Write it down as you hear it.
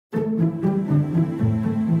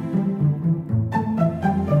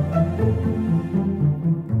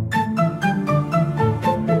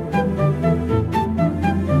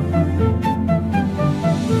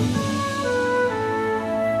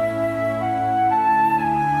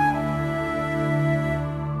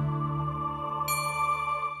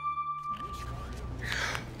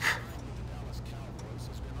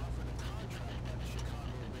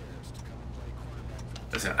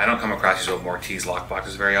garages open Mortise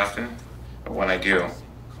lockboxes very often, but when I do...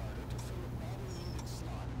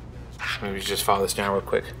 Maybe just follow this down real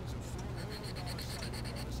quick.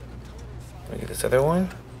 Let me get this other one.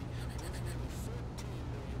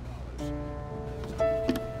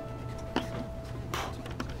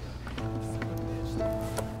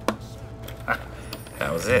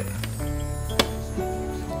 That was it.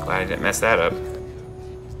 Glad I didn't mess that up.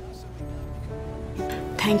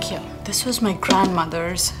 Thank you. This was my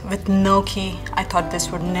grandmother's with no key. I thought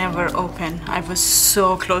this would never open. I was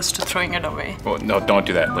so close to throwing it away. Well, no, don't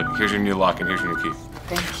do that. Look, here's your new lock and here's your new key.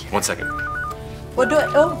 Thank you. 1 second. What do I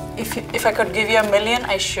owe? If I could give you $1 million,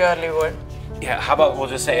 I surely would. Yeah, how about we'll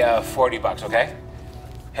just say $40, okay?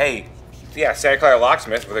 Hey, yeah, Santa Clara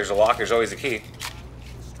locksmith, where there's a lock, there's always a key.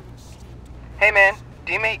 Hey man,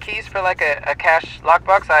 do you make keys for like a cash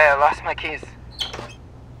lockbox? I lost my keys.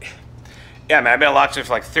 Yeah, man, I've been a locksmith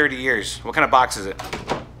for like 30 years. What kind of box is it?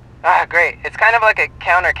 Ah, great. It's kind of like a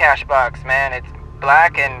counter cash box, man. It's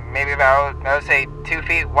black and maybe about, I would say, 2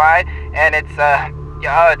 feet wide, and it's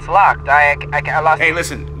it's locked. I lost. Hey,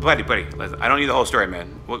 listen, buddy, listen, I don't need the whole story,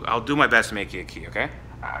 man. Well, I'll do my best to make you a key, okay?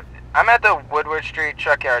 I'm at the Woodward Street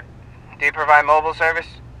truck yard. Do you provide mobile service?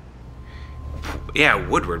 Yeah,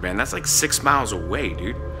 Woodward, man. That's like 6 miles away,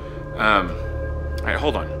 dude. All right,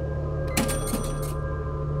 hold on.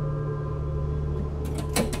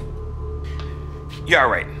 Yeah, all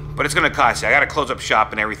right, but it's gonna cost you. I gotta close up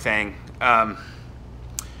shop and everything. All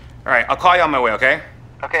right, I'll call you on my way, okay?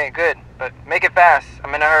 Okay, good, but make it fast.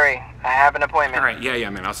 I'm in a hurry. I have an appointment. All right, yeah,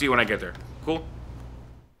 man. I'll see you when I get there. Cool?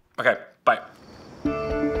 Okay, bye.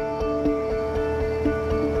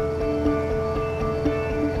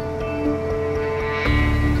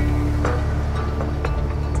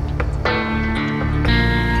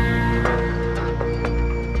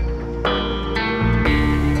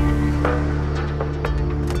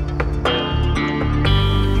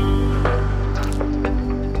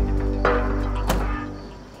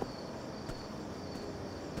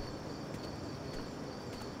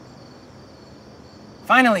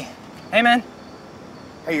 Finally. Hey, man.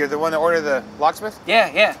 Hey, you're the one that ordered the locksmith?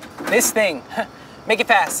 Yeah. This thing. Make it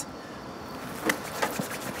fast.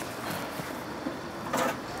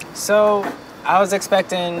 So, I was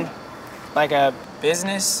expecting, like, a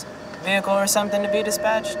business vehicle or something to be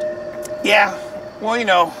dispatched. Yeah. Well, you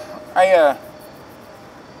know, I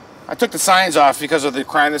took the signs off because of the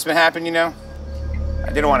crime that's been happening, you know? I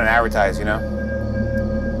didn't want to advertise, you know?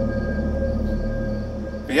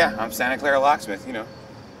 But yeah, I'm Santa Clara locksmith, you know?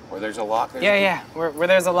 Where there's a lock, there's a key. Yeah. Where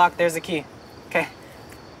there's a lock, there's a key. Okay.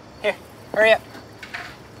 Here, hurry up.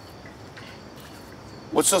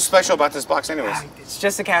 What's so special about this box anyways? It's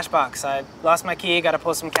just a cash box. I lost my key, gotta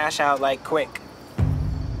pull some cash out, like, quick.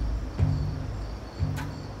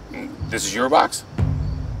 This is your box?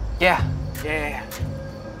 Yeah.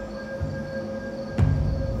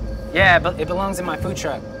 Yeah, but it belongs in my food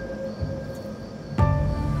truck.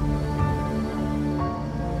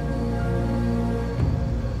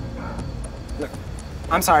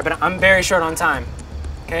 I'm sorry, but I'm very short on time,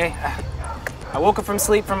 okay? I woke up from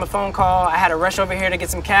sleep from a phone call. I had to rush over here to get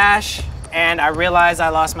some cash, and I realized I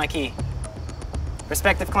lost my key.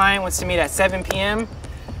 Prospective client wants to meet at 7 p.m.,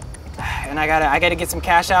 and I gotta get some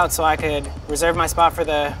cash out so I could reserve my spot for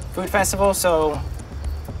the food festival, so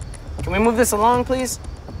can we move this along, please?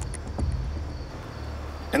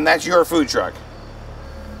 And that's your food truck?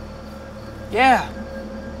 Yeah.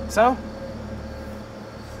 So? All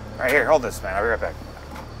right, here, hold this, man. I'll be right back.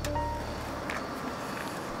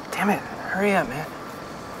 Damn it, hurry up, man.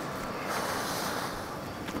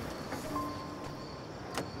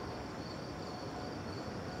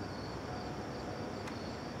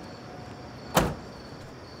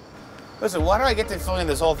 Listen, why do I get the feeling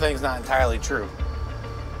this whole thing's not entirely true?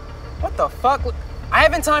 What the fuck? I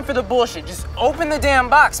haven't time for the bullshit. Just open the damn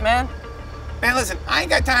box, man. Man, listen, I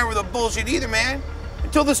ain't got time for the bullshit either, man.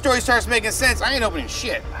 Until the story starts making sense, I ain't opening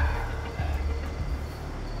shit.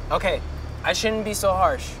 Okay, I shouldn't be so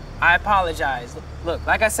harsh. I apologize. Look,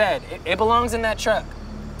 like I said, it belongs in that truck.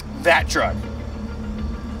 That truck.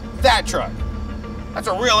 That truck. That's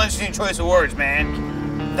a real interesting choice of words,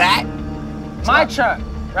 man. That truck. My truck,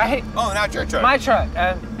 right? Oh, not your truck. My truck.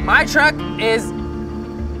 My truck is,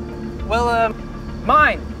 well,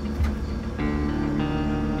 mine.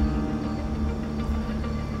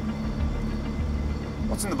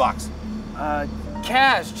 What's in the box?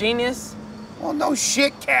 Cash, genius. Well, no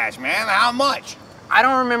shit, cash, man. How much? I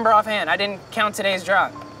don't remember offhand. I didn't count today's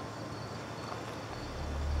drop.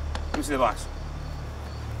 Let me see the box.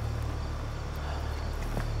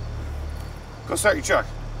 Go start your truck.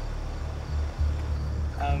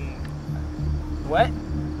 What?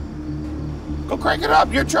 Go crank it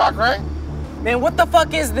up. Your truck, right? Man, what the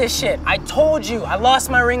fuck is this shit? I told you, I lost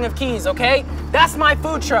my ring of keys, okay? That's my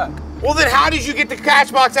food truck. Well, then how did you get the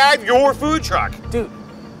cash box out of your food truck? Dude,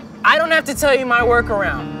 I don't have to tell you my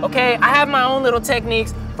workaround, okay? I have my own little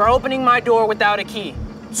techniques for opening my door without a key.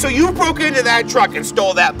 So you broke into that truck and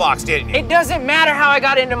stole that box, didn't you? It doesn't matter how I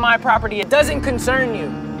got into my property. It doesn't concern you.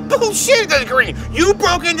 Bullshit, it doesn't concern you. You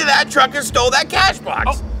broke into that truck and stole that cash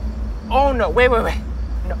box. Oh no, wait.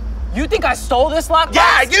 No. You think I stole this lockbox? Yeah,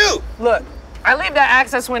 I do. Look, I leave that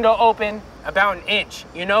access window open about an inch,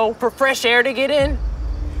 you know, for fresh air to get in.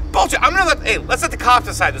 Bullshit, let's let the cops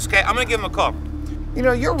decide this, okay? I'm gonna give them a call. You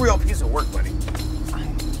know, you're a real piece of work, buddy.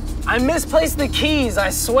 I misplaced the keys, I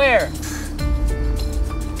swear.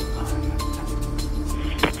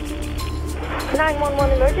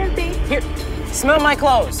 911 emergency. Here, smell my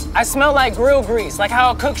clothes. I smell like grill grease, like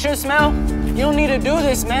how a cook should smell. You don't need to do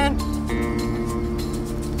this, man.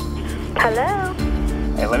 Hello?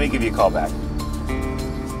 Hey, let me give you a call back.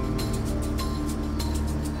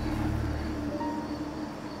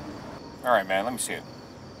 All right, man, let me see it.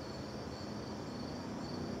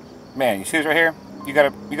 Man, you see this right here? You got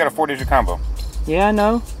a 4-digit combo. Yeah, I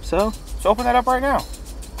know. So open that up right now.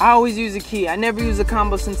 I always use a key. I never use a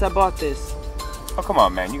combo since I bought this. Oh, come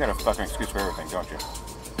on, man. You got a fucking excuse for everything, don't you?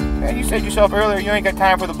 Man, you said yourself earlier you ain't got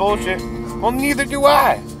time for the bullshit. Well, neither do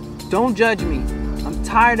I. Don't judge me. I'm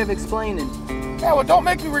tired of explaining. Yeah, well, don't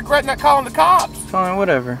make me regret not calling the cops. Fine,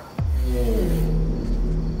 whatever.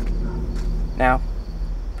 Now,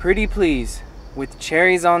 pretty please, with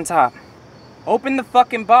cherries on top. Open the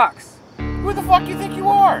fucking box. Who the fuck you think you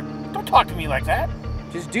are? Don't talk to me like that.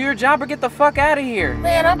 Just do your job or get the fuck out of here.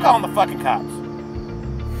 Man, I'm calling the fucking cops.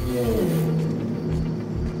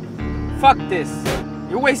 Fuck this.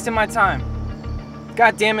 You're wasting my time.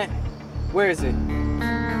 God damn it. Where is it?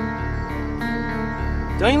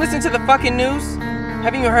 Don't you listen to the fucking news?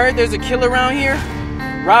 Haven't you heard there's a killer around here?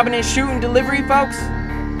 Robbing and shooting delivery folks?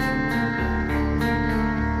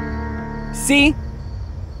 See?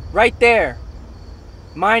 Right there.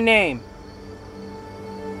 My name.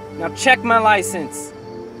 Now check my license.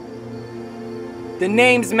 The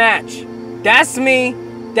names match. That's me,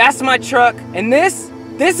 that's my truck, and this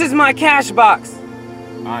is my cash box.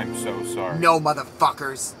 I'm so sorry. No,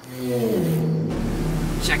 motherfuckers.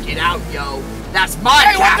 Check it out, yo. That's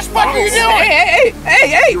my cash What the fuck are you doing?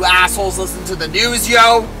 Hey! You assholes listen to the news,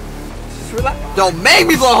 yo. Just relax. Don't make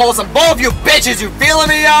me blow holes in both you bitches, you feeling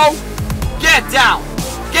me, yo? Get down.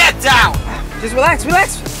 Get down. Just relax.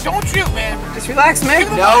 Don't shoot, man. Just relax, man.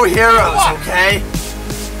 No heroes, okay?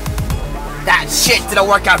 That shit didn't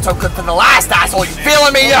work out so good for the last asshole, you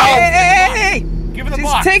feeling me, yo? Hey! Give her the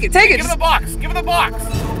Just box. take it. Give her the box. Give her the box.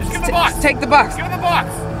 Just give her the box. Just take the box. Give her the box.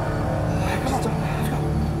 Come on. Let's go.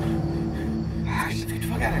 Let's get the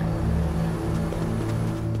fuck out of here.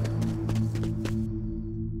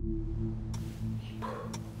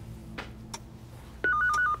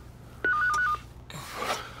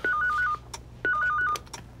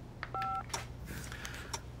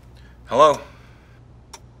 Hello?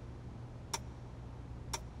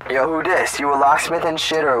 Yo, who dis? You a locksmith and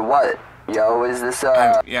shit or what? Yo, is this,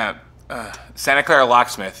 Santa Clara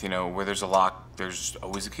locksmith, you know, where there's a lock, there's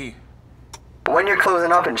always a key. When you're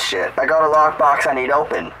closing up and shit, I got a lockbox I need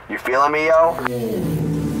open. You feeling me, yo?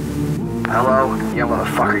 Hello? Yo,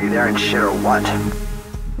 motherfucker, you there and shit or what?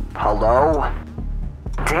 Hello?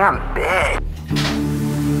 Damn, bitch.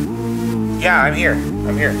 Yeah, I'm here.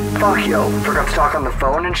 Fuck, yo. Forgot to talk on the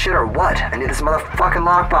phone and shit or what? I need this motherfucking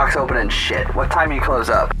lockbox open and shit. What time do you close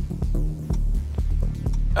up?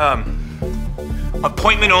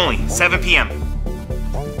 Appointment only, 7 p.m.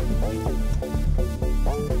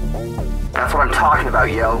 That's what I'm talking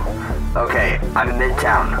about, yo. Okay, I'm in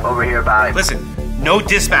Midtown, over here by... Listen, no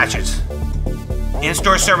dispatches.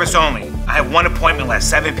 In-store service only. I have one appointment left,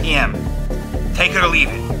 7 p.m. Take it or leave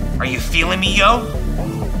it. Are you feeling me, yo?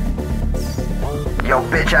 Yo,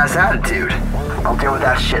 bitch-ass attitude. I'll deal with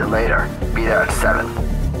that shit later. Be there at 7.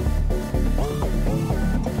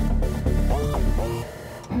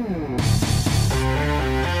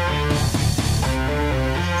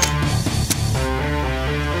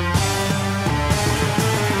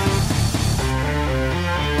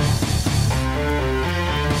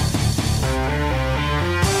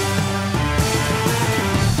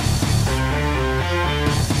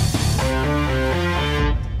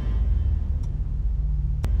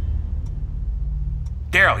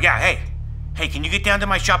 Daryl, yeah, hey. Hey, can you get down to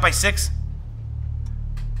my shop by 6?